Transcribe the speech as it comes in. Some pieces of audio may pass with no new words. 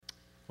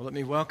Well, let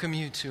me welcome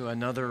you to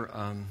another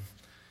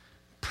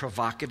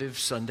provocative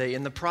Sunday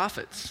in the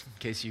Prophets. In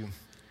case you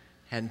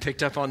hadn't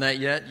picked up on that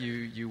yet,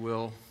 you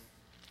will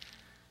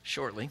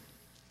shortly.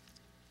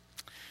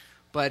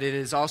 But it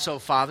is also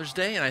Father's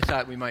Day, and I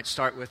thought we might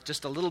start with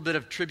just a little bit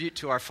of tribute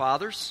to our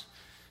fathers.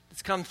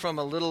 It's come from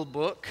a little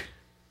book.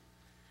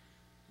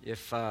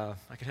 If I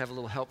could have a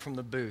little help from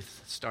the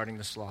booth starting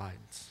the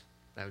slides,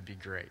 that would be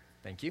great.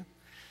 Thank you.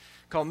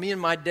 Called Me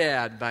and My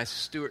Dad by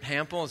Stuart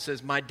Hampel. It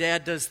says, my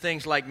dad does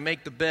things like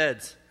make the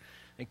beds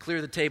and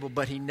clear the table,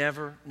 but he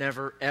never,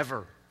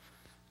 ever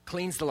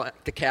cleans the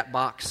cat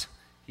box.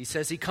 He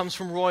says he comes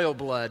from royal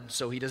blood,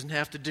 so he doesn't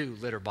have to do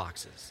litter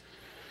boxes.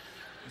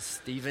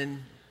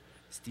 Stephen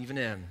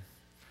M.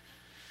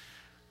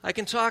 I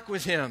can talk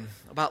with him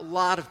about a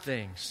lot of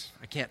things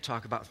I can't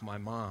talk about with my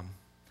mom,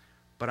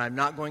 but I'm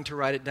not going to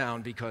write it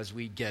down because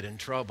we'd get in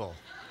trouble.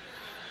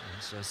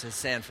 And so says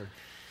Sanford.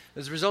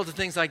 As a result of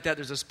things like that,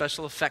 there's a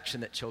special affection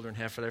that children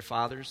have for their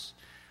fathers.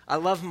 I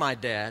love my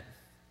dad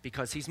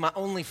because he's my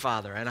only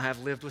father, and I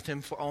have lived with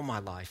him for all my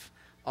life.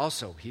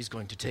 Also, he's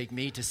going to take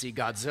me to see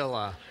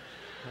Godzilla.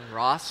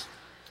 Ross,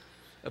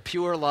 a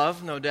pure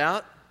love, no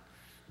doubt.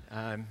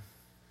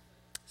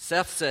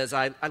 Seth says,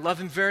 I love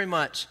him very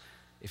much.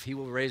 If he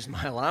will raise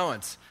my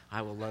allowance,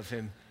 I will love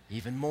him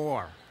even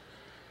more.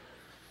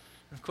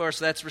 Of course,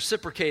 that's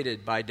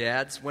reciprocated by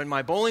dads. When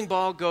my bowling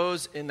ball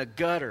goes in the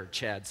gutter,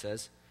 Chad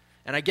says,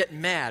 and I get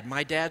mad,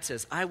 my dad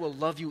says, I will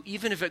love you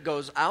even if it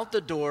goes out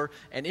the door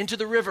and into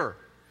the river.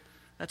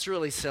 That's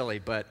really silly,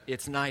 but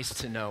it's nice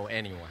to know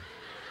anyway.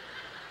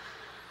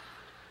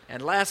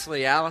 And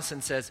lastly,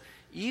 Allison says,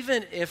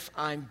 even if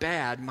I'm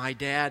bad, my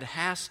dad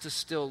has to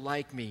still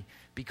like me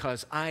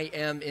because I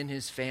am in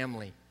his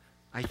family.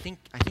 I think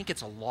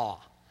it's a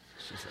law,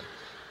 she said.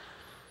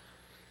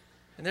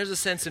 And there's a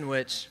sense in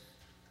which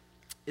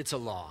it's a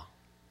law.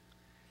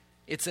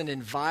 It's an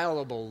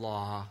inviolable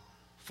law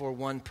for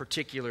one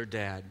particular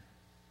dad,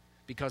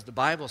 because the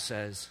Bible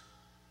says,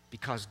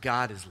 because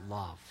God is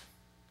love.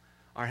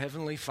 Our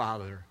Heavenly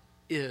Father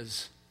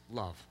is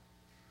love.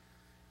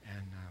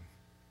 And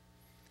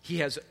He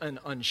has an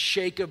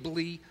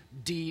unshakably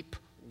deep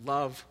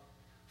love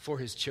for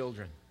His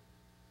children.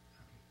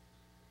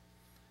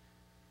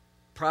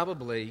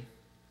 Probably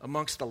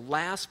amongst the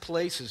last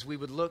places we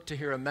would look to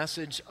hear a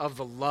message of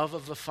the love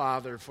of the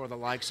Father for the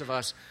likes of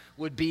us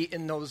would be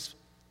in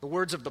the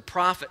words of the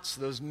prophets,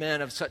 those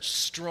men of such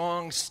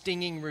strong,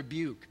 stinging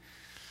rebuke.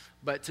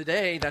 But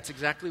today, that's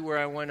exactly where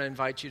I want to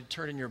invite you to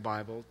turn in your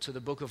Bible to the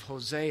book of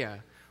Hosea,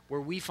 where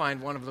we find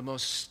one of the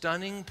most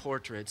stunning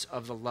portraits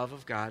of the love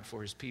of God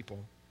for His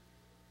people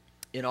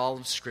in all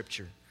of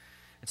Scripture.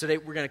 And today,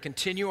 we're going to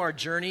continue our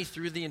journey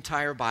through the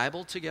entire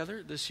Bible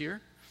together this year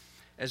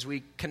as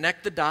we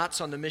connect the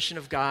dots on the mission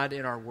of God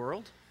in our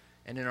world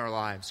and in our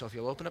lives. So if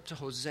you'll open up to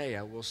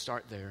Hosea, we'll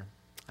start there,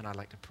 and I'd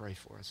like to pray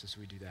for us as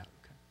we do that.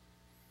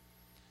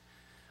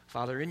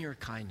 Father, in your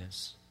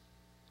kindness,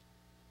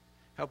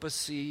 help us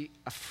see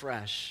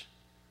afresh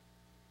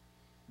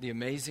the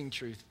amazing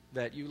truth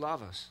that you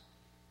love us,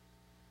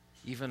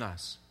 even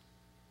us.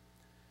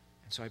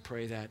 And so I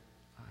pray that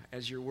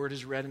as your word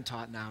is read and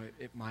taught now,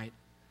 it might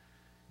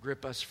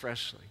grip us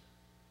freshly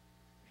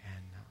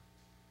and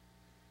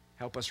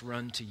help us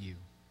run to you.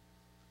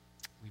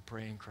 We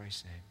pray in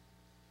Christ's name.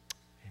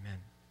 Amen.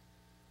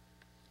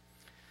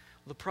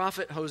 The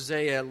prophet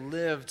Hosea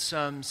lived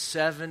some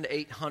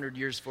 700-800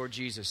 years before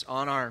Jesus.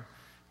 On our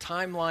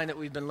timeline that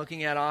we've been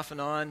looking at off and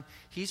on,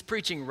 he's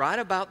preaching right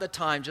about the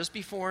time just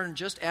before and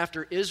just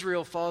after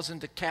Israel falls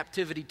into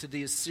captivity to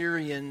the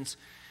Assyrians,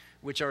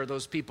 which are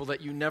those people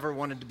that you never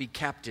wanted to be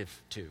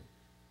captive to.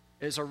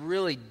 It's a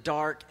really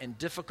dark and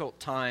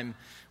difficult time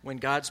when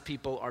God's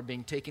people are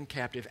being taken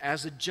captive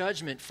as a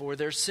judgment for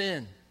their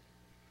sin.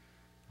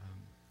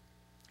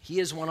 He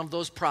is one of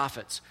those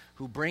prophets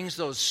who brings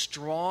those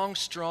strong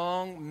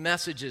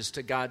messages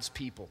to God's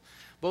people,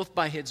 both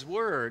by his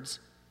words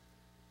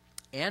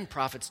and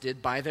prophets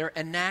did by their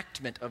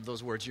enactment of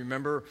those words. You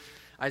remember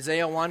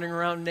Isaiah wandering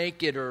around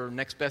naked or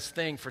next best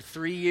thing for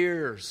 3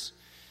 years.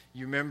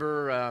 You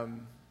remember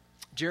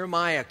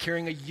Jeremiah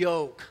carrying a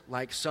yoke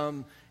like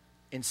some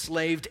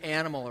enslaved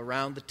animal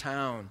around the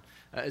town.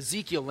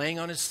 Ezekiel laying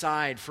on his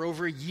side for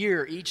over a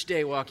year each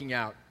day walking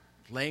out,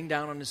 laying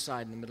down on his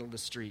side in the middle of the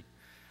street.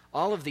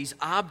 All of these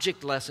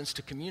object lessons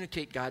to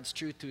communicate God's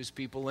truth to his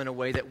people in a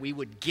way that we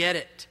would get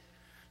it.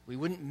 We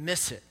wouldn't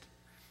miss it.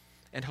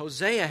 And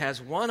Hosea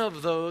has one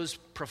of those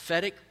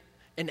prophetic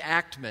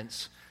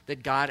enactments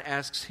that God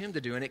asks him to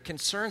do, and it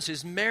concerns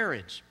his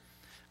marriage.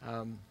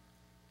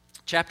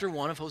 Chapter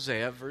 1 of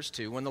Hosea, verse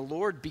 2, when the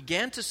Lord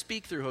began to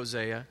speak through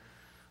Hosea,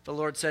 the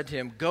Lord said to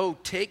him, go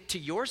take to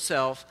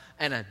yourself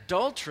an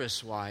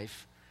adulterous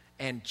wife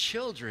and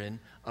children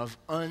of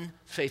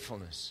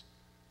unfaithfulness.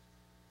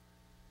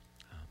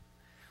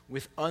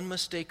 With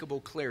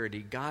unmistakable clarity,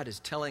 God is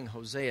telling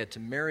Hosea to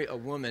marry a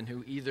woman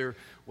who either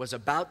was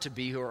about to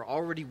be or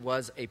already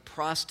was a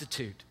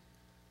prostitute.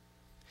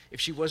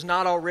 If she was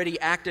not already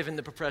active in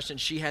the profession,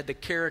 she had the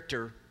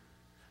character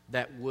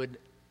that would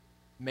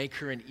make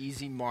her an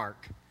easy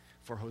mark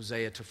for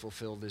Hosea to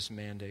fulfill this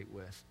mandate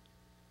with.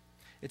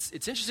 It's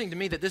interesting to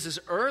me that this is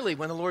early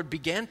when the Lord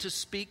began to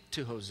speak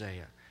to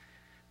Hosea.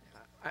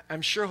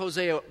 I'm sure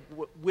Hosea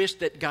wished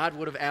that God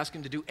would have asked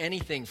him to do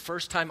anything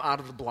first time out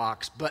of the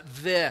blocks, but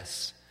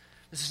this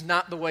is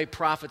not the way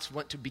prophets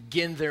want to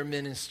begin their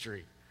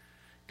ministry.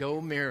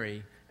 Go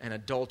marry an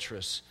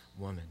adulterous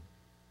woman.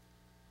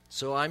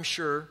 So I'm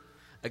sure,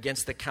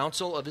 against the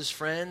counsel of his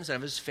friends and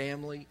of his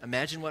family,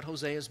 imagine what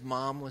Hosea's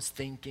mom was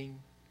thinking.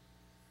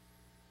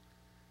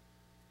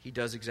 He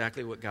does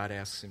exactly what God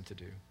asks him to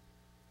do.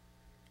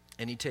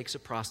 And he takes a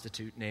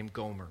prostitute named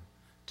Gomer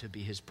to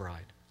be his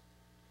bride.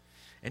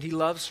 And he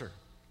loves her.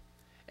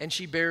 And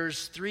she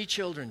bears 3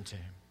 children to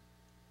him.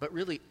 But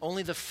really,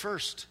 only the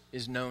first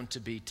is known to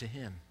be to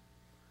him.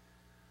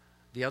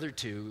 The other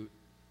 2,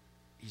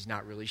 he's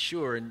not really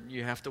sure, and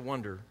you have to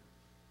wonder,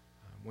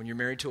 when you're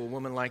married to a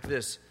woman like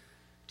this,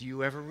 do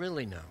you ever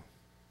really know?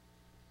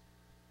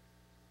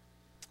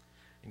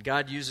 And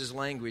God uses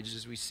language,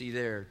 as we see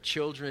there,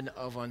 children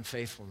of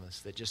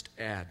unfaithfulness, that just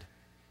add,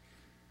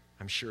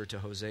 I'm sure, to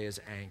Hosea's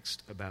angst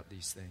about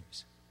these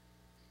things.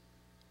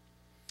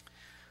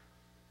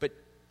 But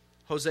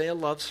Hosea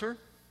loves her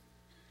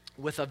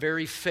with a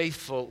very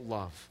faithful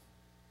love.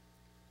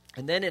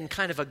 And then in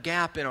kind of a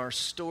gap in our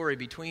story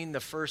between the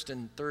 1st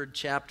and 3rd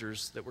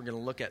chapters that we're going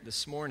to look at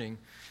this morning,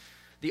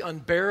 the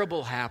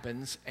unbearable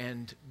happens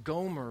and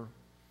Gomer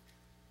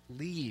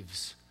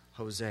leaves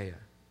Hosea.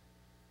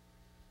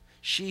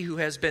 She who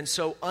has been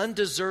so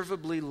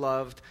undeservedly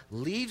loved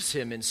leaves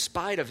him in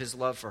spite of his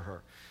love for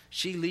her.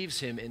 She leaves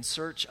him in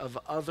search of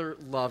other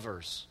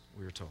lovers,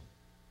 we are told.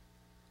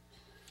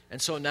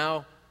 And so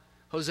now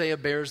Hosea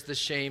bears the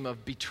shame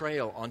of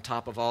betrayal on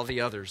top of all the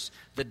others,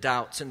 the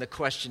doubts and the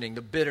questioning,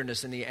 the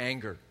bitterness and the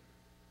anger.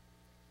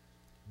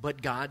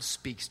 But God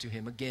speaks to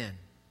him again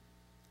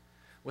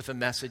with a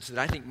message that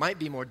I think might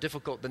be more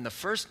difficult than the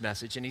first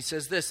message. And he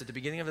says this at the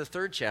beginning of the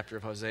 3rd chapter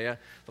of Hosea,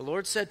 the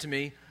Lord said to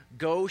me,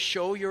 go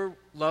show your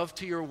love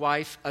to your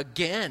wife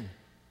again.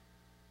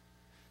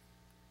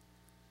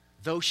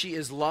 Though she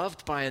is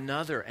loved by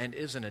another and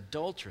is an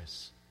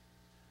adulteress,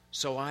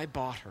 so I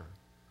bought her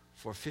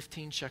for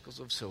 15 shekels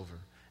of silver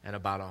and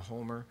about a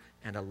homer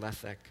and a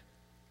lethek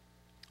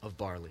of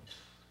barley.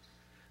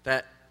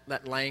 That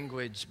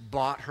language,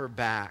 bought her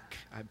back,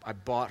 I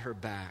bought her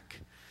back,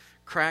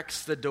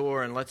 cracks the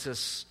door and lets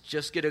us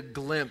just get a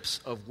glimpse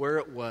of where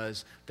it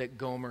was that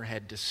Gomer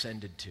had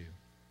descended to.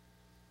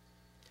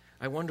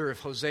 I wonder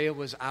if Hosea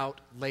was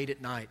out late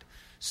at night,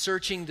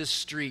 searching the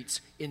streets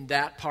in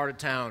that part of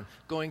town,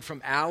 going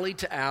from alley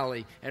to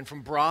alley and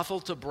from brothel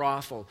to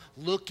brothel,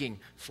 looking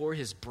for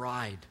his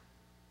bride.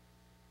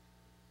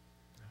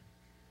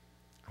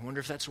 I wonder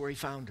if that's where he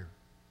found her.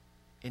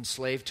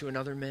 Enslaved to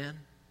another man?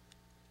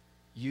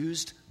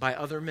 Used by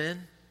other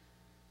men?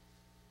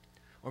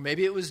 Or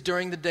maybe it was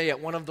during the day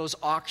at one of those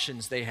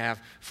auctions they have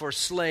for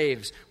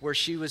slaves where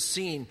she was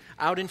seen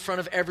out in front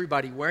of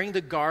everybody wearing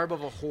the garb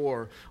of a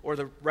whore or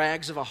the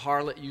rags of a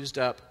harlot used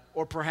up,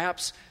 or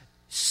perhaps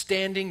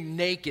standing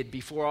naked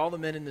before all the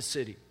men in the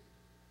city.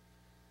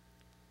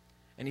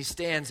 And he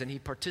stands and he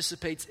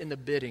participates in the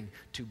bidding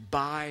to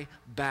buy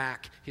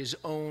back his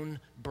own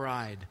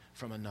bride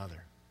from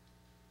another.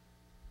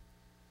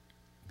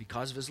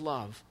 Because of his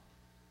love,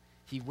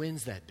 he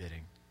wins that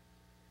bidding,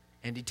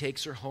 and he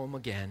takes her home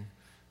again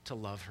to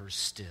love her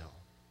still.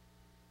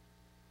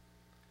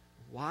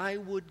 Why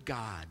would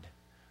God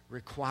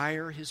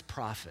require his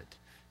prophet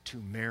to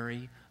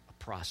marry a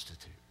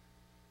prostitute?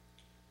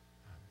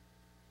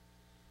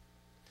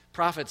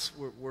 Prophets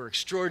were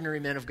extraordinary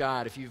men of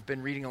God. If you've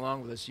been reading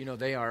along with us, you know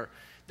they're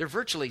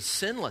virtually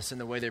sinless in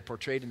the way they're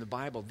portrayed in the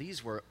Bible.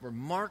 These were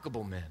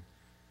remarkable men.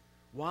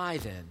 Why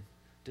then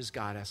does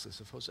God ask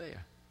this of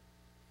Hosea?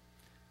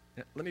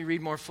 Let me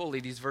read more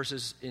fully these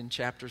verses in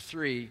chapter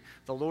 3.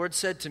 The Lord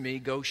said to me,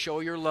 go show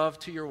your love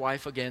to your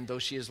wife again, though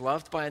she is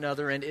loved by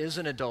another and is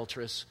an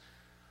adulteress.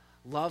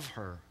 Love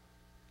her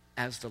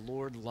as the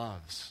Lord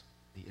loves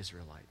the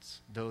Israelites,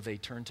 though they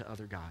turn to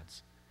other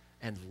gods,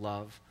 and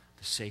love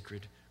the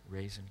sacred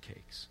raisin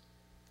cakes.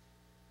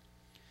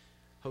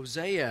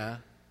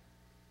 Hosea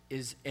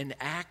is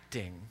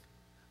enacting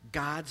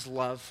God's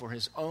love for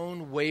his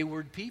own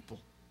wayward people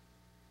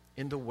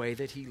in the way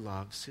that he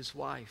loves his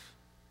wife.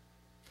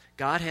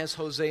 God has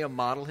Hosea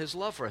model his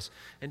love for us.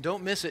 And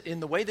don't miss it,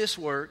 in the way this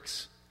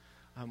works,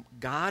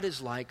 God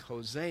is like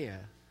Hosea,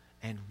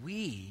 and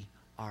we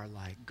are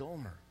like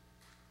Gomer.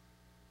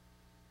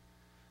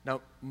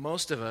 Now,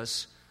 most of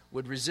us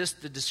would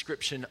resist the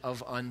description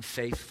of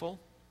unfaithful,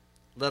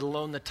 let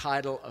alone the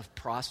title of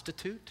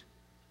prostitute.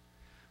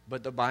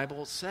 But the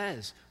Bible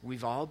says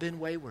we've all been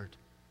wayward.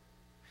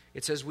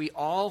 It says we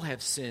all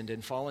have sinned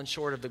and fallen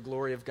short of the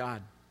glory of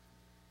God.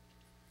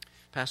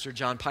 Pastor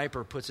John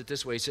Piper puts it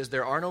this way. He says,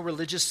 there are no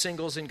religious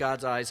singles in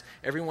God's eyes.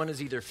 Everyone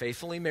is either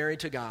faithfully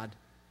married to God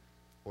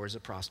or is a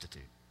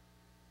prostitute.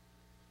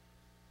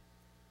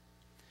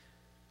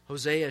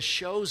 Hosea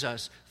shows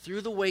us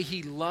through the way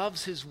he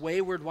loves his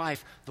wayward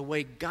wife, the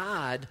way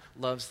God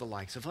loves the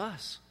likes of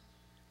us,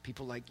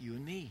 people like you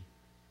and me.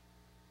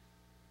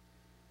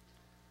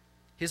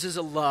 His is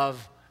a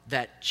love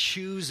that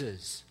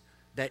chooses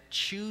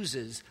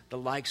the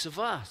likes of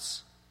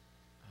us.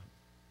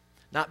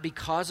 Not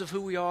because of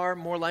who we are,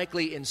 more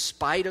likely in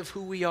spite of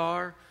who we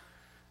are,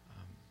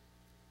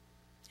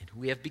 and who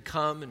we have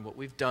become and what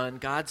we've done.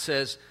 God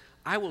says,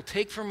 I will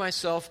take for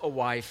myself a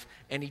wife,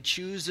 and He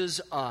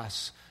chooses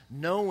us,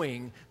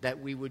 knowing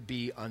that we would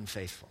be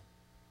unfaithful.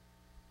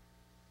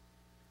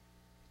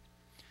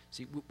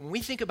 See, when we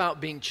think about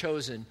being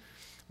chosen,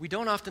 we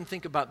don't often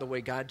think about the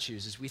way God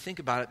chooses. We think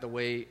about it the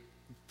way,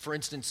 for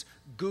instance,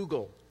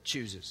 Google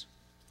chooses.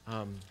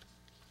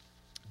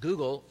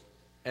 Google,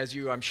 as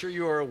I'm sure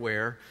you are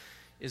aware,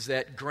 is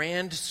that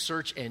grand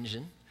search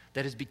engine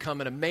that has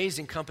become an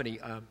amazing company.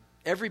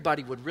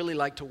 Everybody would really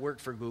like to work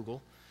for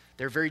Google.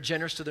 They're very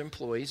generous to their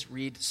employees,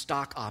 read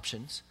stock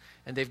options.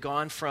 And they've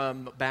gone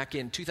from, back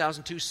in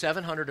 2002,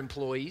 700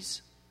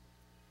 employees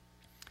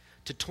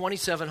to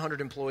 2,700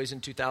 employees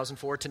in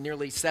 2004 to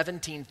nearly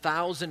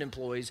 17,000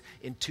 employees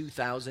in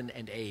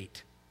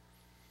 2008.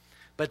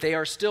 But they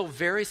are still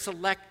very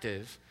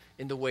selective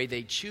in the way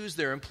they choose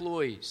their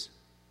employees.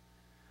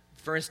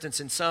 For instance,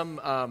 in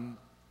some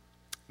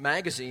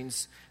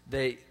magazines,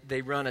 they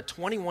run a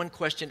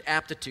 21-question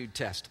aptitude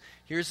test.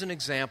 Here's an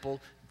example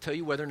to tell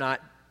you whether or not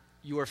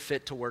you are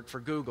fit to work for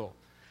Google.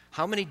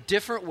 How many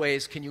different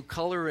ways can you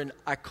color an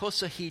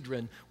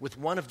icosahedron with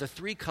one of the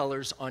 3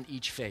 colors on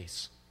each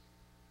face?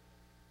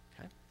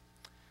 Okay.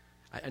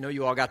 I know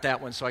you all got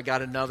that one, so I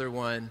got another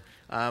one.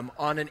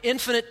 On an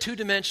infinite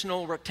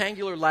 2-dimensional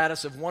rectangular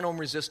lattice of 1 ohm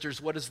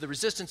resistors, what is the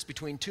resistance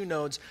between 2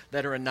 nodes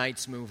that are a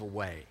night's move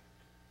away?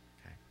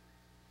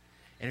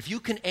 And if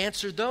you can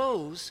answer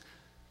those,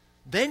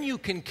 then you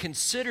can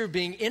consider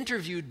being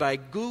interviewed by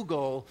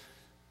Google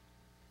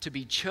to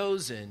be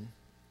chosen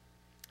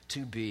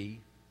to be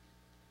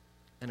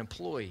an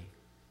employee.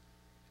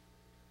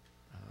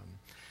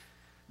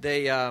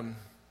 They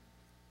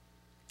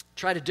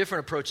tried a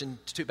different approach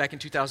back in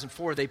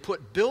 2004. They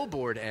put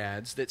billboard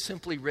ads that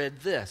simply read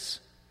this: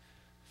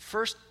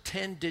 first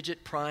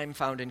 10-digit prime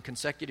found in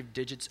consecutive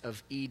digits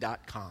of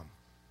E.com.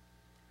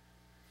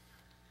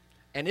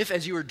 And if,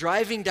 as you were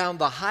driving down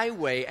the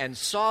highway and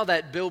saw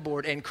that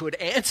billboard and could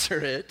answer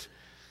it,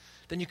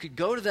 then you could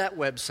go to that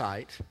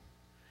website,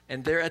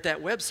 and there at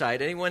that website,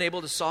 anyone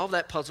able to solve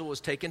that puzzle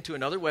was taken to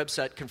another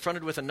website,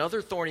 confronted with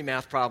another thorny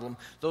math problem.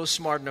 Those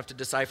smart enough to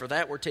decipher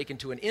that were taken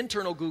to an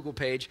internal Google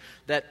page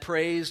that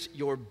praised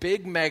your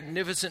big,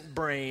 magnificent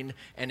brain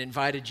and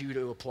invited you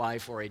to apply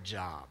for a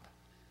job.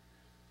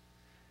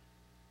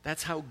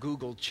 That's how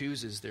Google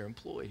chooses their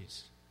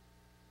employees.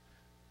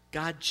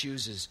 God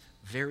chooses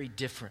very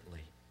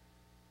differently,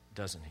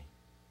 doesn't He?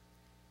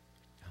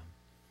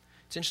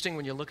 It's interesting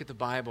when you look at the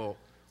Bible,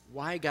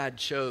 why God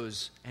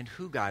chose and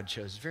who God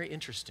chose. It's very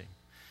interesting.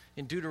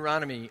 In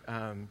Deuteronomy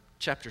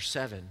chapter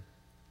 7, it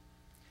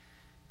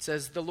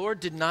says, the Lord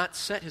did not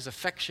set His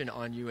affection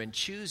on you and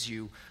choose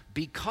you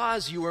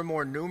because you were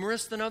more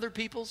numerous than other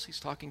peoples. He's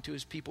talking to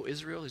His people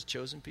Israel, His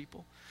chosen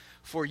people.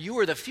 For you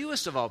were the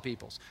fewest of all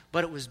peoples,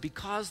 but it was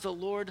because the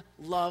Lord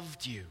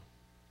loved you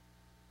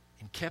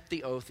and kept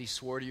the oath He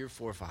swore to your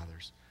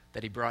forefathers,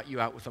 that He brought you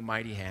out with a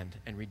mighty hand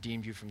and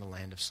redeemed you from the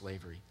land of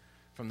slavery,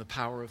 from the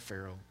power of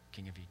Pharaoh,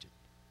 king of Egypt.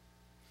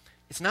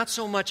 It's not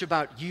so much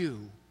about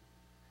you,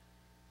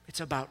 it's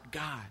about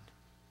God.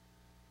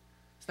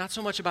 It's not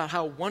so much about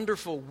how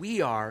wonderful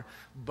we are,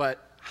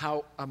 but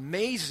how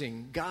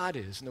amazing God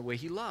is in the way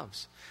He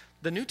loves.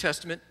 The New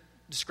Testament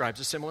describes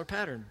a similar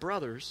pattern.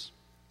 Brothers,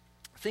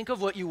 think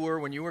of what you were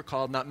when you were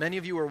called. Not many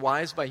of you were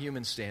wise by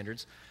human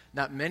standards.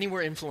 Not many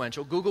were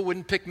influential. Google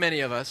wouldn't pick many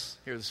of us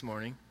here this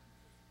morning.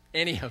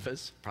 Any of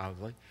us,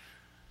 probably.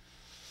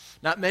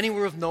 Not many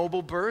were of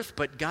noble birth,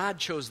 but God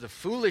chose the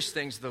foolish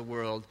things of the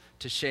world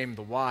to shame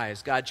the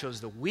wise. God chose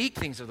the weak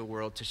things of the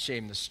world to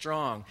shame the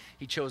strong.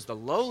 He chose the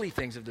lowly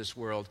things of this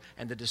world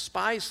and the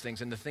despised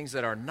things and the things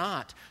that are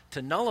not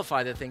to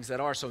nullify the things that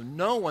are, so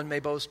no one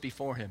may boast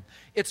before Him.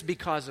 It's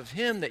because of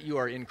Him that you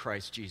are in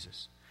Christ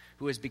Jesus,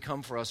 who has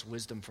become for us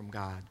wisdom from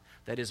God.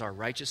 That is our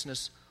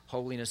righteousness,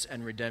 holiness,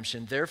 and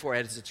redemption. Therefore,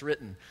 as it's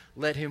written,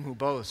 let him who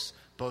boasts,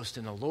 boast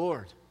in the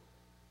Lord.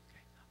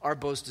 Our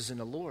boast is in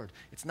the Lord.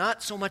 It's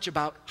not so much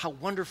about how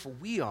wonderful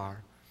we are.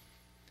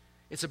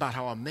 It's about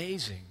how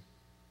amazing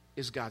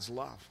is God's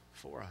love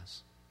for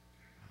us.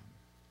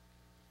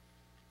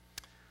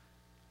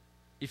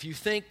 If you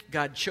think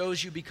God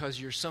chose you because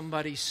you're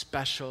somebody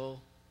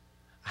special,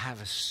 I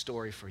have a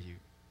story for you.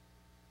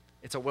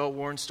 It's a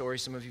well-worn story.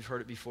 Some of you have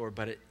heard it before,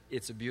 but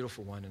it's a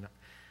beautiful one, and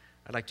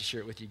I'd like to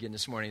share it with you again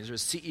this morning.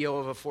 There's a CEO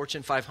of a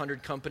Fortune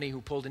 500 company who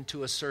pulled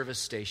into a service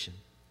station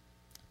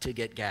to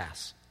get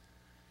gas.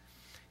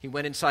 He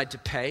went inside to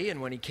pay,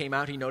 and when he came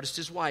out, he noticed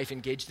his wife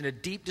engaged in a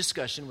deep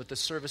discussion with the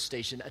service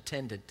station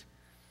attendant.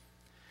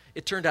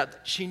 It turned out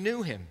that she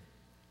knew him.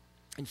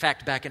 In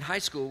fact, back in high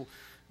school,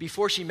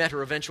 before she met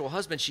her eventual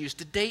husband, she used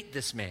to date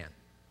this man.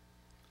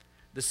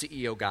 The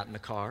CEO got in the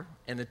car,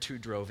 and the two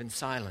drove in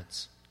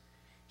silence.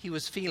 He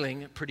was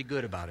feeling pretty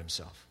good about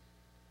himself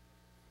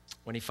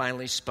when he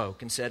finally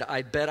spoke and said,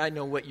 I bet I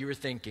know what you were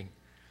thinking.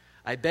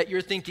 I bet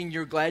you're thinking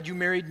you're glad you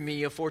married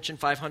me, a Fortune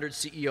 500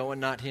 CEO,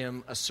 and not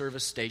him, a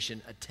service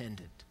station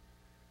attendant.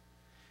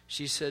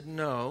 She said,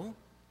 no.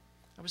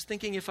 I was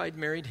thinking if I'd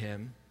married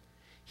him,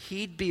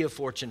 he'd be a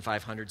Fortune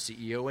 500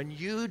 CEO and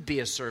you'd be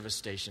a service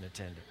station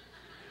attendant.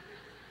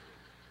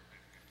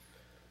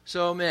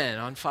 So men,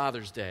 on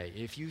Father's Day,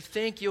 if you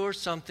think you're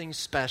something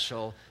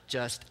special,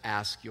 just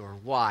ask your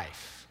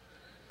wife,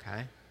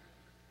 okay?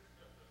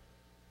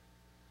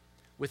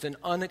 With an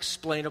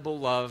unexplainable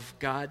love,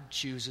 God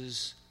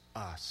chooses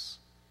us.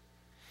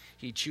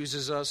 He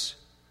chooses us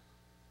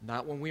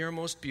not when we are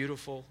most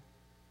beautiful,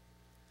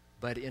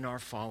 but in our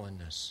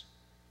fallenness,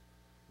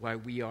 while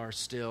we are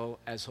still,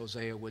 as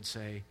Hosea would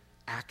say,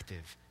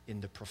 active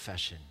in the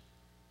profession.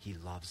 He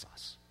loves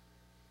us.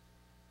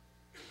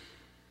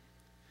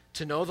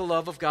 To know the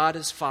love of God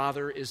as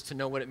Father is to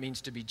know what it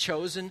means to be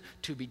chosen,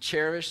 to be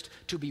cherished,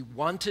 to be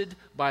wanted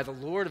by the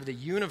Lord of the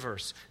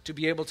universe, to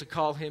be able to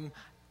call him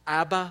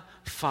Abba,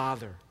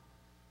 Father.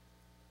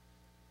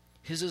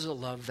 His is a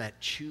love that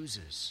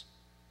chooses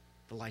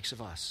the likes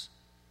of us.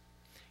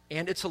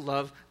 And it's a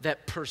love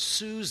that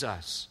pursues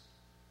us.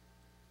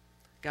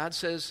 God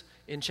says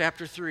in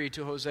chapter 3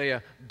 to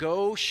Hosea,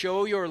 go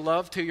show your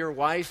love to your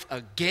wife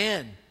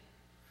again.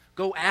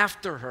 Go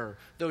after her,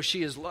 though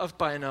she is loved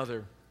by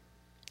another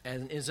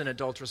and is an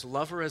adulteress.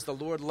 Love her as the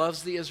Lord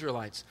loves the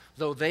Israelites,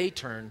 though they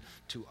turn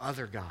to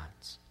other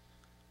gods.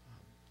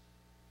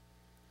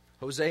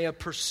 Hosea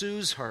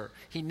pursues her.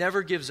 He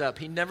never gives up.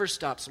 He never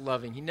stops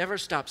loving. He never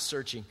stops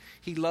searching.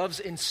 He loves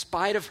in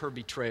spite of her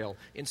betrayal,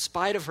 in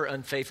spite of her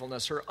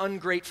unfaithfulness, her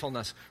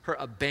ungratefulness, her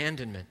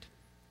abandonment.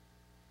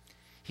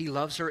 He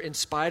loves her in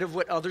spite of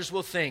what others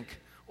will think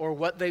or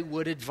what they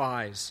would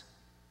advise.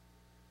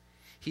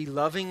 He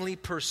lovingly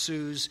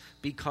pursues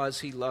because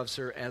he loves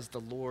her as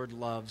the Lord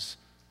loves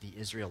the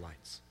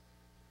Israelites.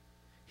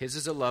 His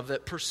is a love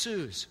that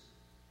pursues.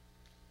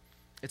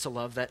 It's a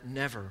love that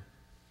never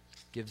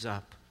gives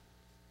up.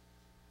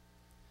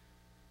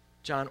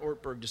 John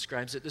Ortberg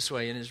describes it this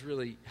way in his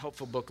really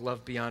helpful book,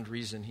 Love Beyond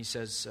Reason. He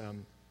says,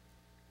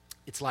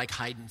 it's like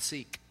hide and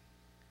seek.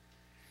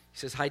 He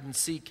says, hide and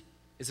seek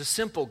is a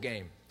simple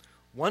game.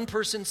 One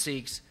person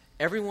seeks,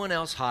 everyone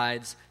else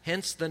hides,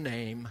 hence the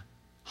name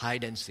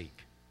hide and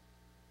seek.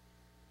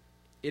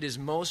 It is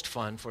most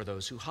fun for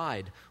those who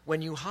hide.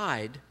 When you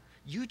hide,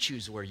 you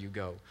choose where you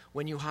go.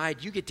 When you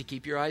hide, you get to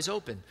keep your eyes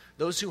open.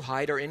 Those who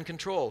hide are in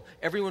control.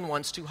 Everyone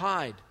wants to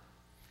hide.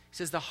 He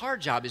says the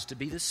hard job is to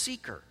be the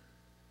seeker.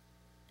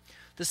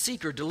 The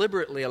seeker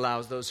deliberately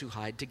allows those who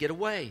hide to get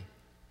away.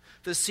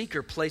 The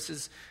seeker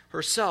places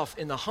herself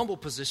in the humble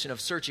position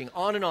of searching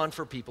on and on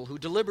for people who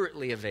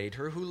deliberately evade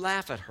her, who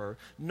laugh at her.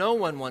 No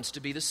one wants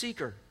to be the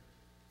seeker.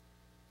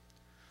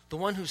 The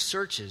one who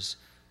searches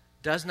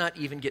does not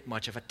even get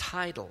much of a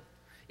title.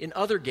 In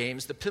other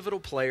games, the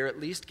pivotal player at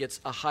least gets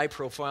a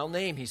high-profile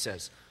name, he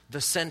says.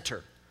 The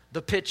center,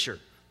 the pitcher,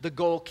 the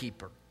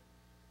goalkeeper.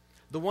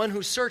 The one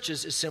who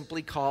searches is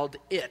simply called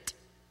It.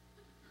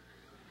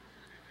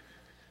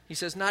 He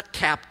says, not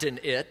Captain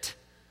It,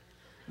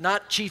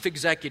 not Chief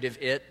Executive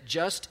It,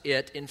 just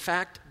It. In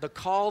fact, the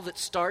call that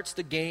starts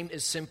the game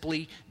is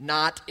simply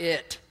not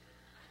It.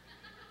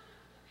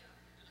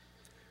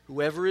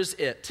 Whoever is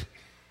It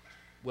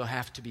will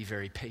have to be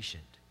very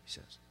patient, he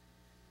says.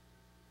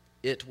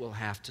 It will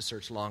have to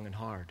search long and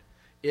hard.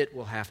 It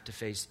will have to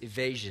face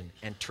evasion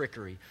and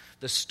trickery.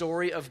 The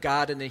story of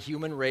God and the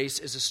human race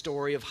is a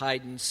story of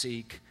hide and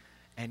seek,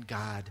 and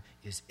God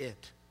is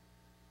It.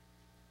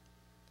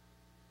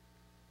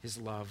 His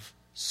love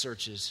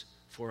searches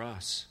for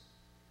us,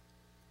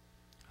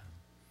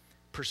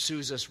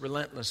 pursues us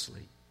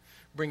relentlessly,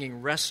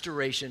 bringing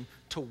restoration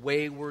to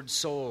wayward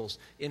souls.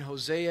 In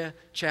Hosea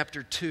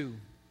chapter 2,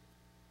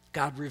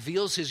 God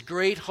reveals his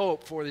great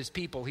hope for his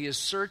people he is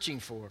searching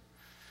for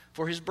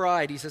his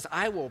bride. He says,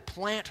 I will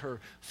plant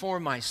her for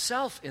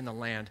myself in the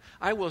land.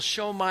 I will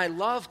show my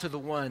love to the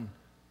one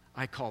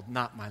I called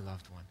not my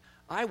loved one.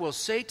 I will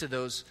say to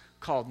those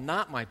called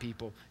not my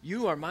people,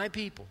 you are my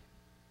people.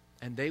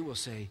 And they will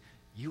say,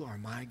 you are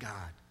my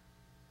God.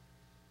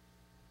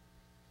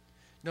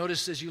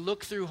 Notice as you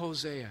look through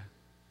Hosea,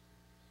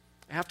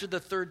 after the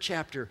 3rd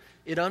chapter,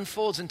 it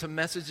unfolds into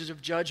messages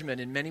of judgment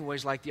in many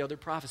ways like the other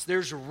prophets.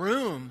 There's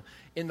room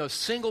in the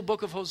single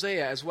book of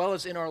Hosea, as well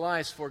as in our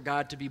lives, for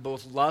God to be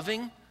both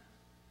loving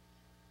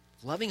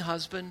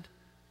husband,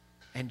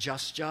 and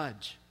just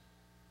judge.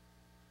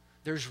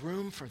 There's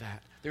room for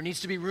that. There needs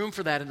to be room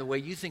for that in the way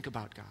you think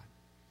about God.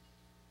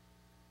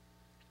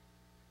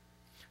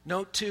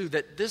 Note, too,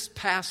 that this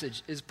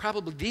passage is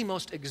probably the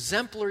most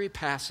exemplary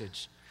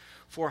passage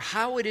for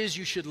how it is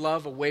you should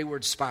love a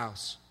wayward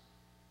spouse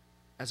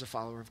as a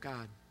follower of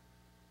God.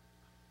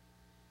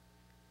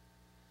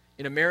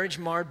 In a marriage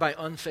marred by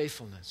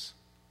unfaithfulness,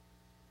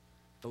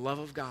 the love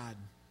of God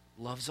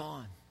loves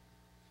on,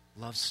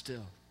 loves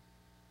still.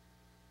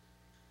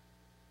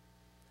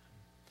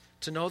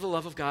 To know the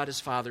love of God as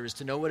Father is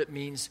to know what it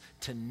means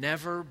to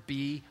never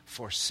be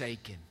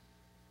forsaken.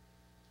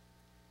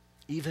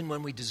 Even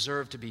when we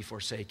deserve to be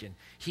forsaken,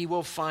 he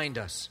will find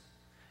us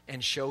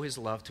and show his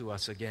love to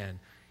us again.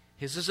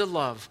 His is a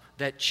love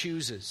that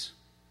chooses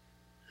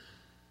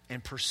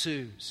and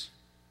pursues.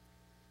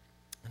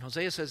 And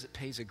Hosea says it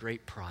pays a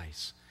great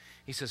price.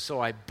 He says, so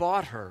I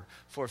bought her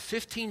for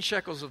 15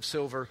 shekels of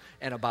silver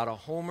and about a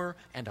homer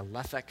and a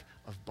lethek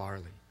of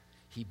barley.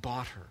 He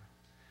bought her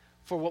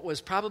for what was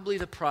probably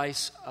the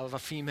price of a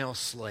female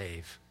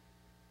slave.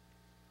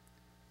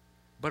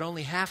 But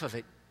only half of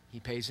it he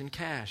pays in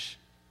cash.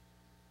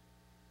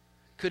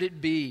 Could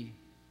it be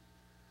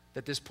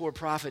that this poor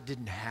prophet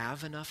didn't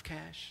have enough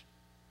cash?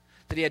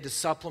 That he had to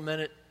supplement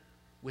it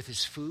with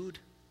his food?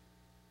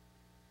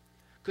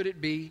 Could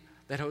it be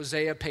that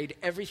Hosea paid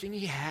everything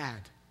he had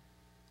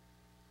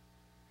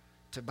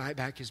to buy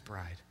back his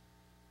bride?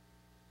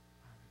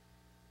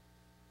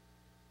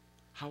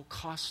 How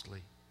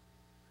costly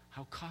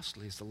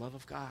is the love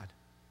of God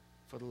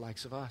for the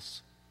likes of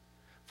us?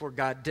 For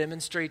God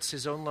demonstrates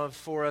his own love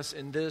for us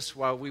in this: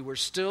 while we were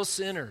still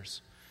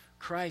sinners,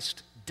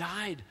 Christ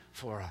died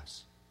for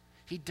us.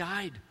 He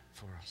died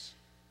for us.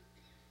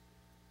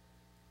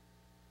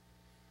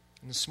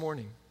 And this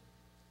morning,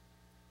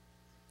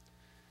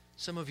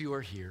 some of you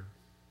are here,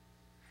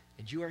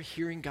 and you are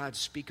hearing God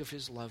speak of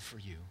his love for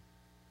you.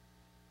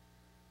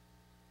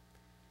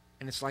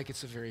 And it's like it's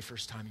the very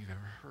first time you've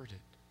ever heard it.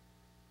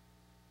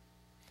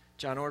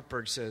 John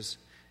Ortberg says,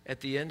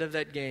 at the end of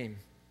that game,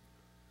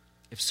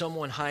 if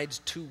someone hides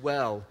too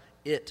well,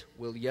 it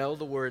will yell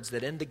the words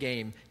that end the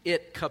game.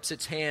 It cups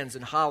its hands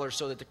and hollers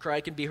so that the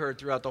cry can be heard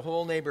throughout the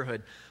whole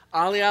neighborhood.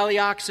 "Ali, Ali,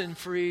 oxen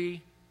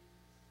free."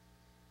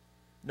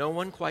 No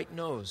one quite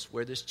knows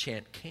where this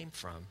chant came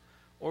from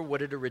or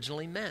what it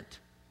originally meant.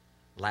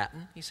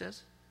 Latin, he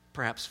says,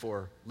 perhaps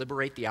for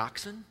liberate the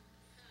oxen.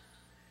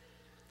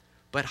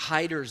 But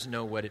hiders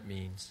know what it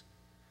means.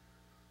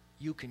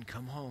 You can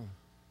come home.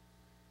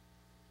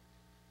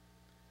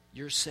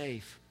 You're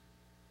safe.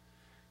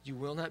 You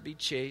will not be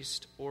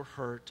chased or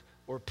hurt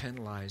or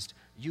penalized.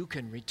 You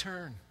can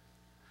return.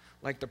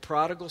 Like the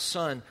prodigal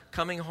son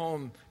coming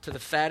home to the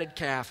fatted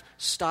calf,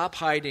 stop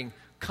hiding,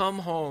 come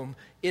home.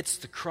 It's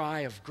the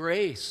cry of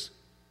grace.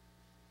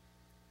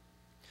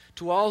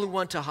 To all who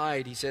want to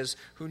hide, he says,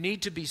 who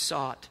need to be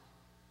sought,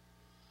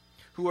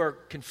 who are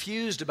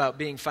confused about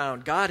being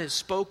found, God has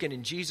spoken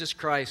in Jesus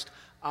Christ,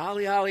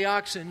 "Ali, Ali,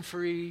 oxen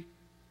free."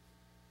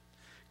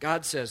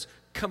 God says,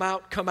 come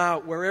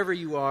out, wherever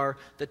you are.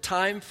 The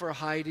time for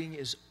hiding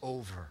is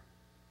over.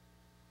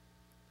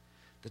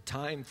 The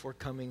time for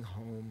coming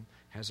home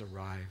has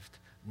arrived.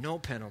 No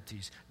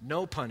penalties,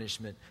 no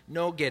punishment,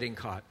 no getting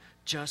caught.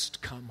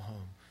 Just come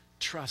home.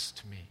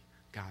 Trust me,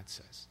 God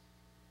says.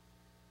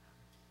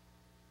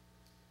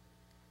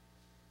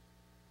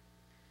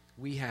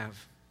 We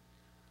have,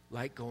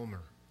 like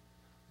Gomer,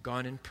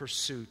 gone in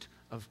pursuit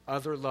of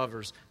other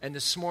lovers. And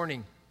this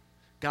morning,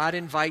 God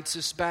invites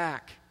us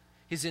back.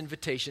 His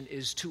invitation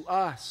is to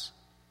us.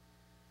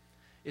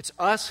 It's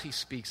us he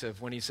speaks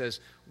of when he says,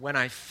 when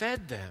I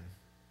fed them,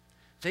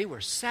 they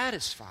were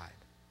satisfied.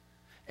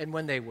 And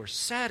when they were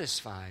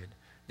satisfied,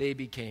 they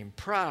became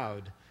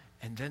proud,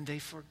 and then they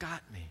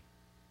forgot me.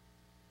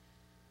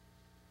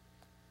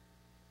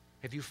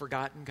 Have you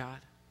forgotten God?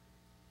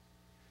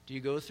 Do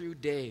you go through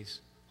days,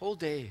 whole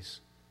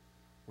days,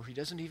 where he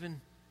doesn't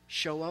even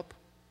show up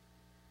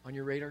on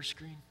your radar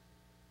screen?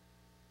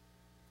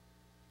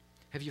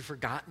 Have you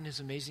forgotten his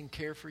amazing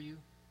care for you?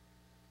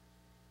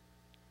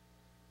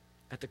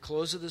 At the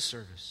close of the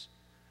service,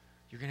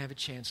 you're going to have a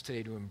chance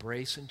today to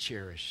embrace and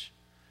cherish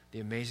the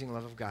amazing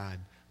love of God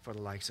for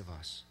the likes of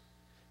us.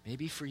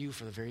 Maybe for you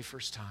for the very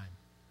first time.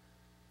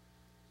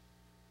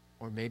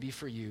 Or maybe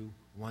for you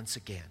once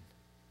again.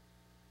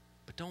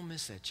 But don't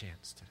miss that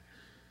chance today.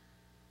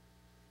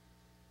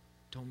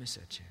 Don't miss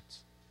that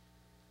chance.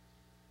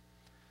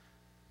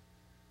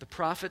 The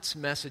prophets'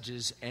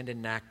 messages and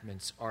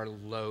enactments are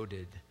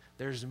loaded.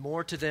 There's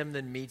more to them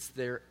than meets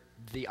the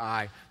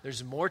eye.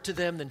 There's more to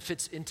them than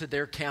fits into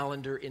their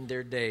calendar in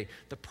their day.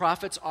 The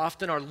prophets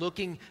often are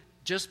looking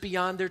just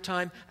beyond their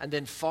time and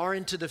then far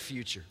into the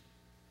future.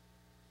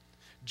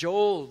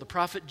 The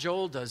prophet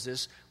Joel does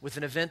this with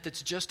an event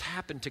that's just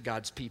happened to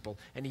God's people,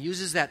 and he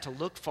uses that to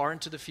look far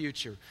into the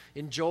future.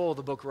 In Joel,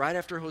 the book right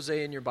after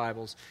Hosea in your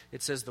Bibles,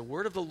 it says, "The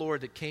word of the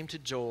Lord that came to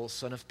Joel,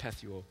 son of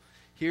Pethuel.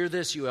 Hear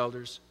this, you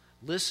elders.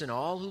 Listen,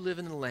 all who live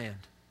in the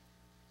land.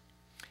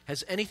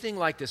 Has anything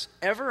like this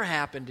ever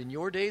happened in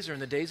your days or in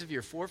the days of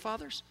your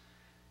forefathers?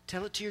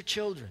 Tell it to your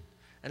children,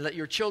 and let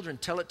your children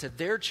tell it to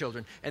their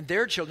children, and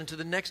their children to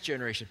the next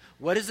generation."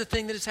 What is the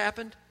thing that has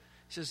happened?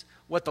 He says,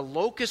 what the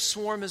locust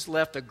swarm has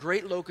left, the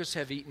great locusts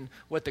have eaten.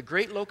 What the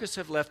great locusts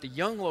have left, the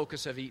young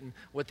locusts have eaten.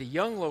 What the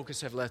young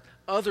locusts have left,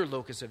 other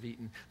locusts have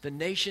eaten. The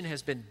nation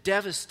has been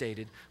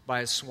devastated by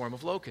a swarm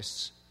of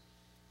locusts.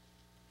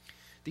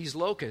 These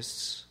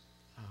locusts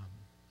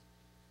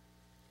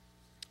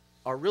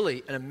are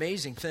really an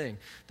amazing thing.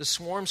 The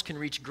swarms can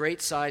reach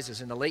great sizes.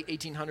 In the late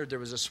 1800s, there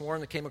was a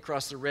swarm that came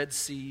across the Red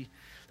Sea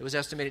that was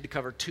estimated to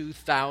cover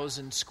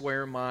 2,000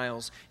 square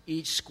miles.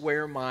 Each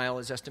square mile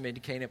is estimated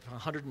to contain up to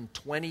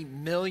 120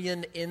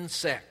 million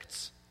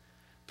insects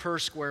per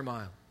square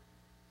mile.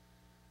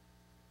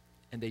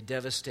 and they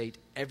devastate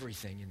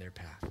everything in their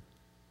path.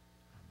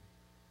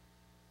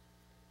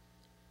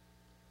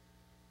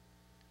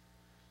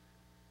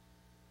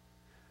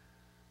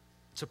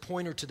 It's a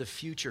pointer to the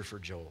future for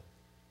Joel,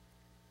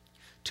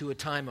 to a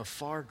time of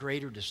far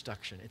greater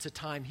destruction. It's a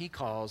time he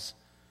calls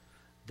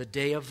the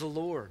day of the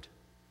Lord.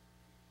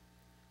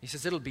 He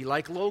says it'll be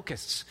like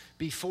locusts.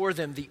 Before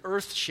them the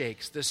earth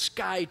shakes, the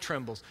sky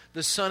trembles,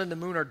 the sun and the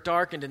moon are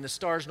darkened, and the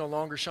stars no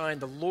longer shine.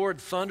 The Lord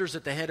thunders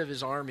at the head of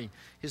his army.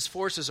 His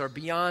forces are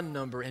beyond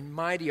number, and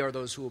mighty are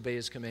those who obey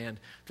his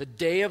command. The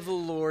day of the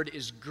Lord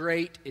is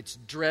great, it's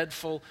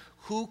dreadful.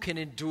 Who can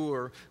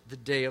endure the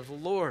day of the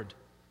Lord?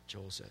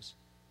 Joel says.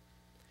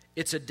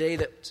 It's a day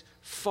that's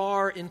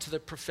far into the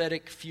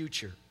prophetic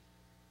future.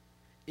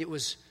 It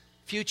was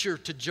future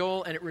to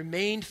Joel, and it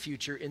remained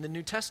future in the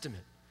New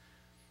Testament.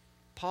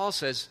 Paul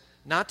says,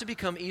 not to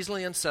become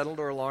easily unsettled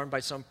or alarmed by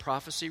some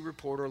prophecy,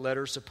 report, or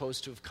letter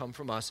supposed to have come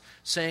from us,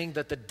 saying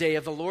that the day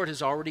of the Lord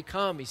has already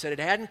come. He said it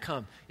hadn't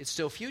come. It's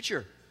still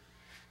future.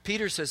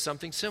 Peter says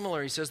something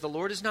similar. He says, the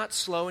Lord is not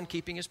slow in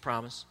keeping his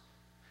promise,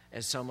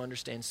 as some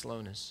understand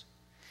slowness.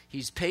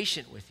 He's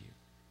patient with you,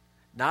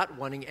 not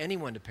wanting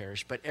anyone to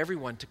perish, but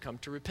everyone to come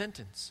to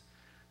repentance.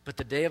 But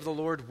the day of the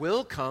Lord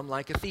will come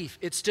like a thief.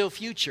 It's still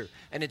future,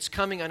 and it's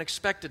coming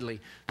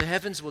unexpectedly. The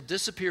heavens will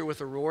disappear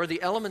with a roar,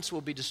 the elements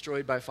will be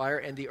destroyed by fire,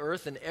 and the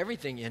earth and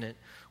everything in it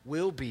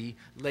will be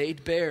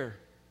laid bare.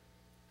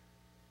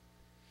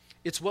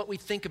 It's what we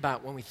think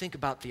about when we think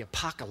about the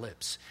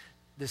apocalypse,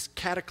 this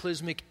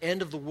cataclysmic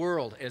end of the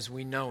world as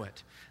we know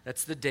it.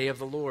 That's the day of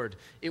the Lord.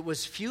 It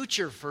was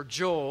future for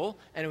Joel,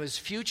 and it was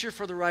future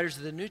for the writers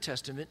of the New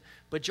Testament,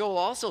 but Joel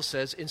also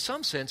says, in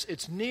some sense,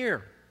 it's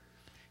near.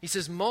 He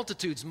says,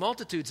 multitudes,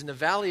 multitudes in the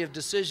valley of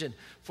decision,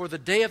 for the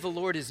day of the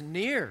Lord is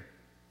near.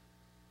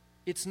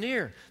 It's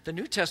near. The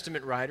New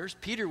Testament writers,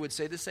 Peter would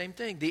say the same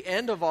thing. The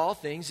end of all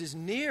things is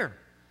near.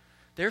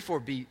 Therefore,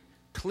 be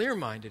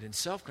clear-minded and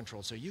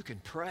self-controlled so you can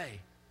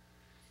pray.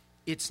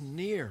 It's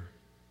near.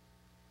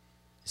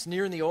 It's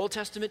near in the Old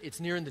Testament, it's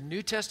near in the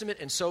New Testament,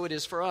 and so it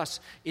is for us.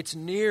 It's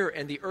near,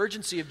 and the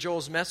urgency of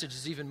Joel's message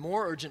is even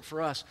more urgent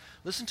for us.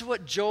 Listen to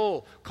what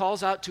Joel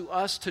calls out to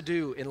us to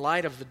do in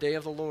light of the day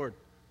of the Lord.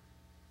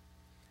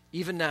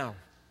 Even now,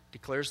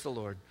 declares the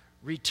Lord,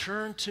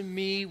 return to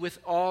me with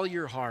all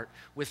your heart,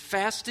 with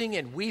fasting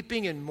and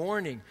weeping and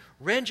mourning.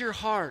 Rend your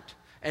heart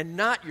and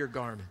not your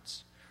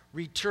garments.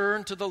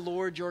 Return to the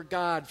Lord your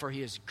God, for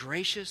he is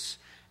gracious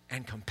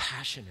and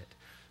compassionate,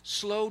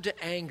 slow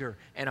to anger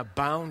and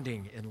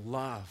abounding in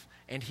love.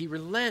 And he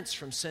relents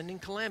from sending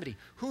calamity.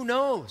 Who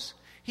knows?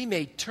 He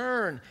may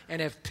turn and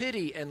have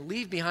pity and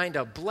leave behind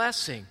a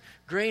blessing,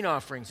 grain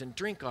offerings and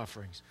drink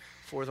offerings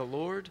for the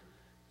Lord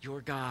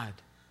your God.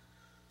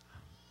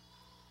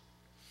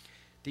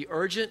 The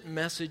urgent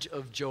message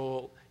of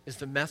Joel is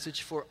the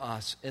message for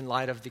us in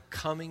light of the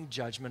coming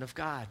judgment of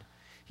God.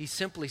 He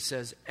simply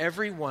says,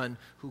 everyone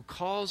who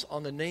calls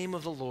on the name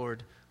of the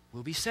Lord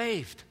will be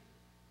saved,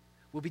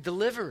 will be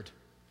delivered,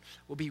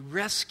 will be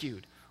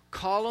rescued.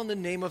 Call on the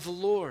name of the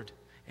Lord,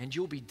 and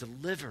you'll be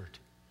delivered.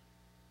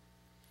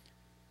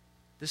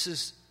 This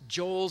is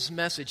Joel's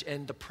message,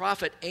 and the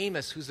prophet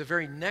Amos, who's the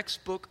very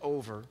next book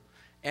over,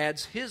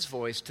 adds his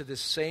voice to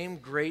this same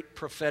great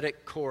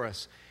prophetic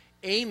chorus.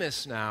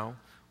 Amos now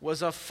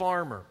was a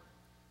farmer,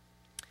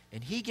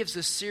 and he gives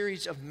a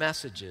series of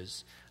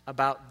messages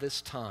about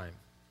this time.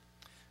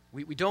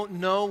 We don't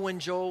know when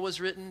Joel was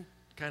written.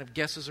 Kind of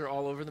guesses are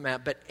all over the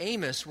map. But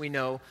Amos, we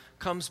know,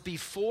 comes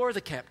before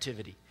the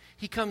captivity.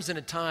 He comes in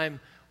a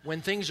time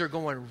when things are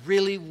going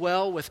really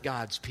well with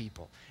God's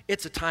people.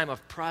 It's a time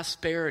of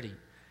prosperity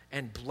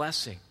and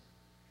blessing,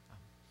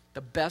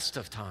 the best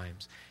of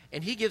times.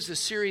 And he gives a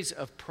series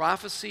of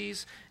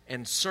prophecies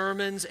and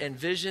sermons and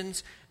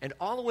visions, and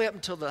all the way up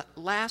until the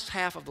last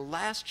half of the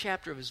last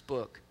chapter of his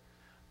book,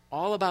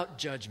 all about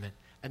judgment,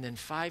 and then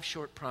 5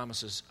 short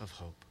promises of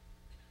hope.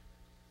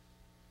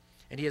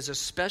 And he has a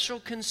special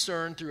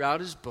concern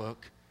throughout his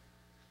book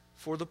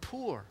for the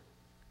poor.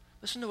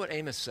 Listen to what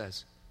Amos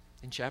says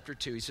in chapter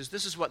 2. He says,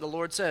 this is what the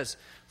Lord says,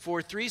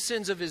 for 3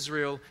 sins of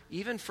Israel,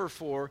 even for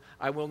 4,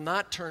 I will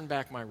not turn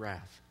back my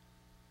wrath.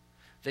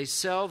 They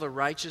sell the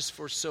righteous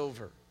for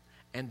silver,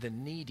 and the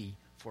needy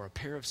for a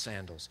pair of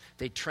sandals.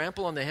 They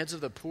trample on the heads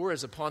of the poor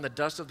as upon the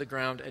dust of the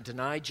ground, and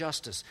deny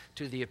justice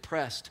to the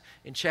oppressed.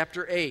 In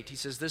chapter 8, he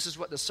says, this is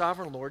what the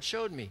sovereign Lord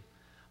showed me,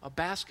 a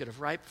basket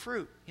of ripe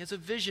fruit. He has a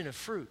vision of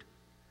fruit.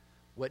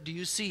 What do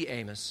you see,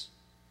 Amos?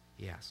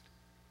 He asked.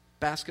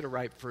 Basket of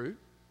ripe fruit,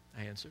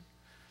 I answered.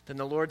 Then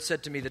the Lord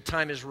said to me, the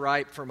time is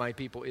ripe for my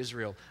people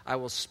Israel. I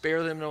will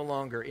spare them no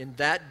longer. In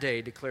that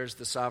day, declares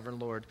the sovereign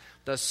Lord,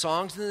 the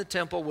songs in the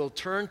temple will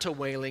turn to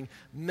wailing,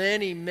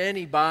 many,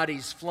 many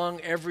bodies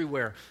flung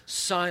everywhere,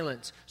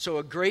 silence. So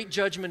a great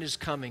judgment is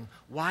coming.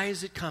 Why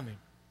is it coming?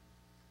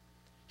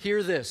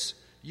 Hear this,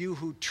 you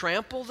who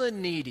trample the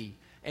needy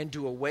and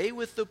do away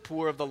with the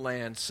poor of the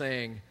land,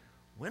 saying,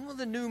 when will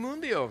the new moon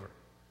be over,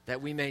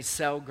 that we may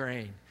sell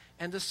grain,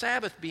 and the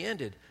Sabbath be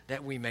ended,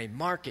 that we may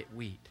market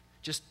wheat?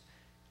 Just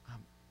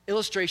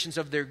illustrations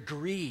of their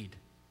greed.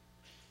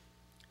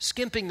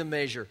 skimping the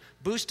measure,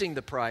 boosting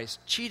the price,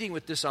 cheating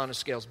with dishonest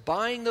scales,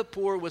 buying the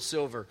poor with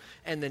silver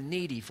and the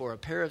needy for a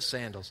pair of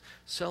sandals,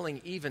 selling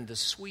even the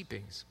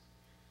sweepings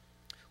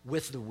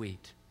with the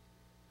wheat.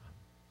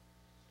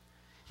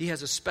 He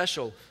has a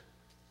special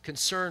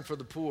concern for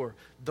the poor.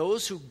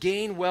 Those who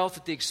gain wealth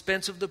at the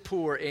expense of the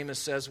poor, Amos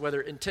says,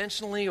 whether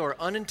intentionally or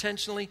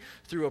unintentionally,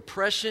 through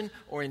oppression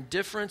or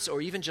indifference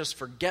or even just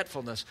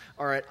forgetfulness,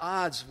 are at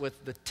odds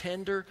with the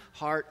tender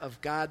heart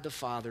of God the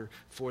Father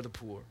for the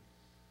poor.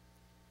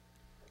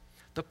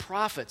 The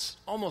prophets,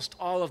 almost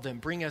all of them,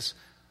 bring us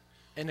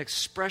an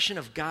expression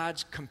of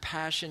God's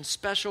compassion,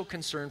 special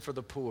concern for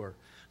the poor.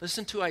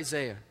 Listen to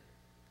Isaiah.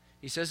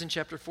 He says in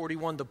chapter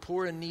 41, the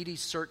poor and needy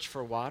search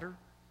for water,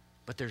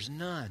 but there's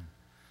none.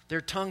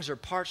 Their tongues are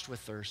parched with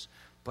thirst,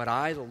 but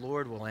I, the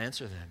Lord, will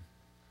answer them.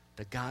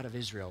 The God of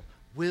Israel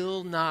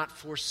will not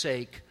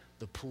forsake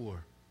the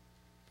poor.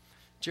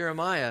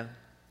 Jeremiah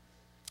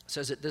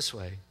says it this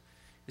way,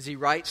 as he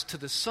writes to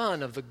the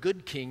son of the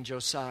good king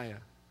Josiah.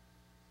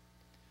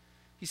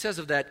 He says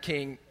of that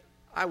king,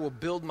 I will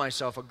build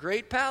myself a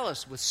great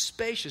palace with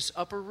spacious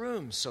upper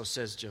rooms, so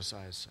says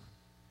Josiah's son.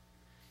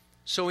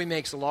 So he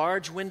makes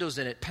large windows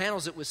in it,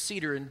 panels it with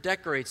cedar, and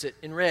decorates it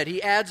in red.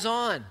 He adds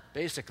on,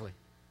 basically.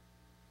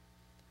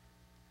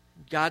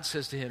 God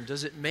says to him,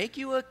 does it make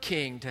you a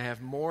king to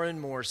have more and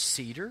more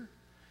cedar?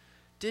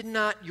 Did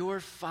not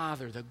your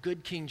father, the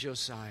good King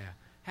Josiah,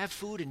 have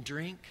food and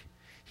drink?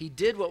 He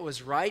did what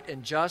was right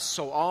and just,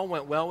 so all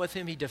went well with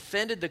him. He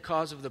defended the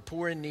cause of the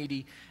poor and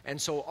needy,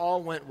 and so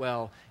all went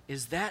well.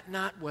 Is that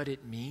not what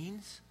it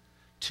means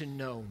to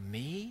know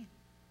me,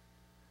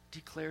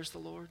 declares the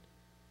Lord?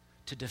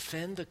 To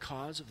defend the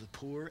cause of the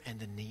poor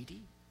and the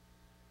needy?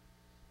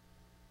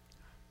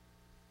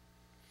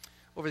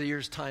 Over the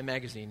years, Time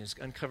magazine has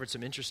uncovered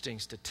some interesting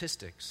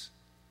statistics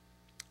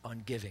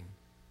on giving.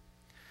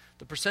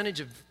 The percentage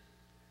of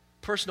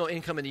personal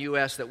income in the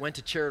U.S. that went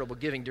to charitable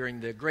giving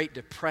during the Great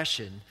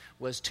Depression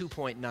was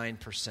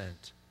 2.9%.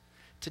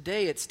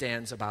 Today it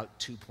stands about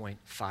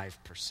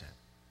 2.5%.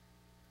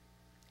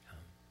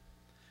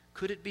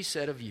 Could it be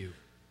said of you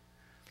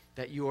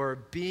that you are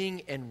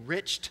being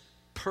enriched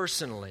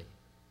personally?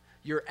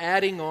 You're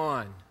adding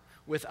on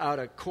without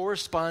a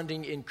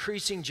corresponding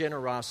increasing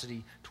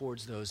generosity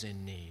towards those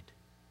in need.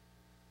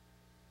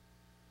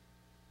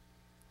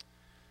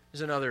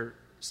 There's another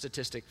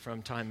statistic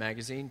from Time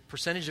magazine.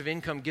 Percentage of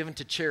income given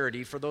to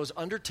charity for those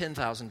under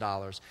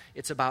 $10,000,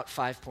 it's about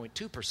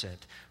 5.2%.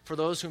 For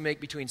those who make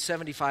between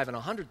 $75,000 and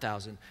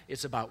 $100,000,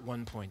 it's about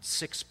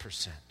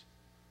 1.6%.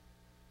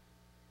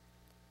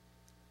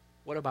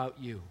 What about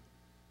you?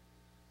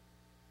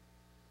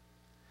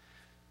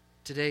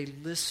 Today,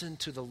 listen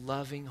to the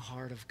loving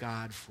heart of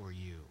God for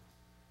you.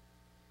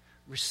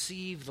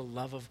 Receive the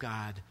love of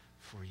God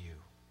for you.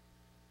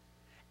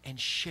 And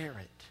share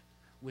it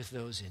with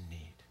those in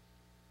need.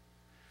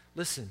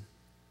 Listen,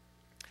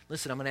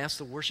 I'm going to ask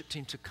the worship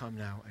team to come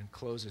now and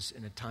close us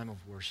in a time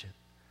of worship.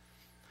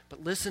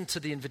 But listen to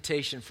the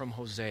invitation from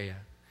Hosea.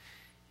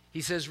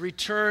 He says,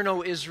 return,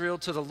 O Israel,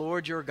 to the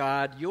Lord your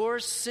God. Your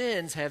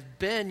sins have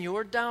been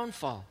your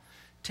downfall.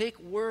 Take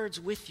words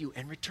with you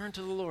and return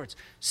to the Lord.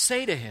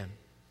 Say to him,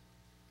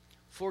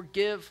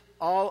 forgive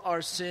all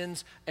our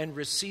sins and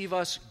receive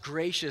us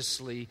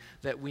graciously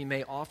that we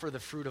may offer the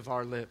fruit of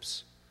our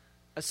lips.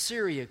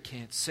 Assyria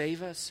can't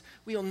save us.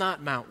 We will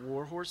not mount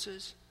war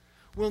horses.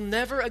 We'll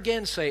never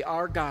again say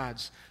our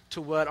gods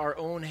to what our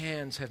own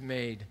hands have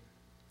made.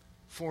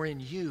 For in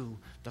you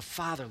the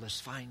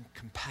fatherless find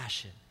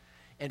compassion.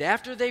 And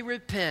after they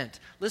repent,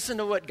 listen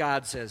to what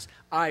God says.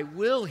 I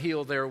will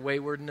heal their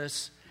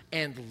waywardness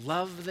and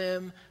love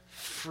them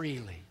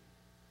freely.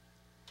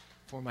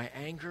 For my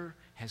anger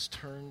has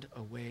turned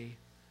away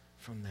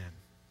from them.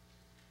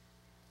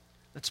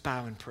 Let's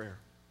bow in prayer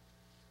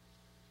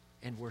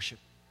and worship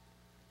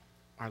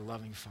our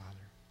loving Father.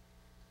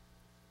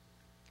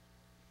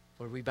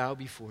 Lord, we bow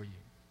before you,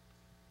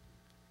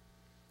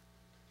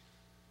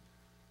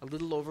 a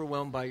little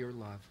overwhelmed by your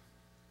love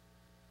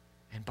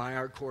and by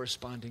our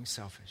corresponding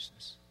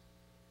selfishness.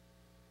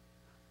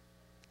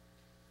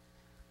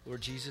 Lord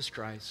Jesus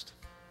Christ,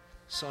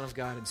 Son of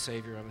God and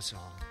Savior of us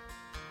all,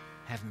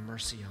 have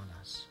mercy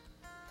on us.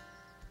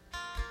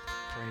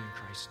 Pray in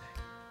Christ's name.